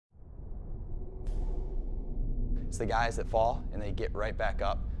It's the guys that fall and they get right back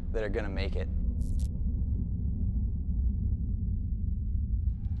up that are gonna make it.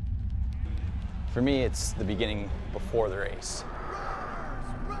 For me, it's the beginning before the race.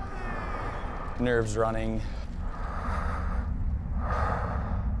 Nerves running,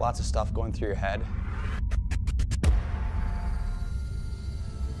 lots of stuff going through your head.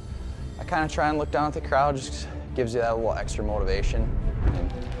 I kind of try and look down at the crowd, just gives you that little extra motivation.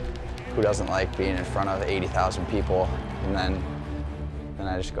 And who doesn't like being in front of 80,000 people? And then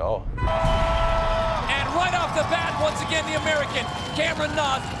I just go. And right off the bat, once again, the American, Cameron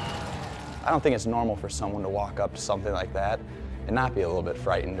Naasz. I don't think it's normal for someone to walk up to something like that and not be a little bit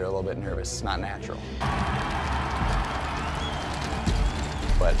frightened or a little bit nervous. It's not natural.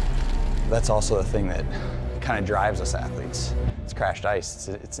 But that's also the thing that kind of drives us athletes. It's crashed ice.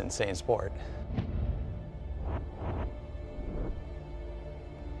 It's an insane sport.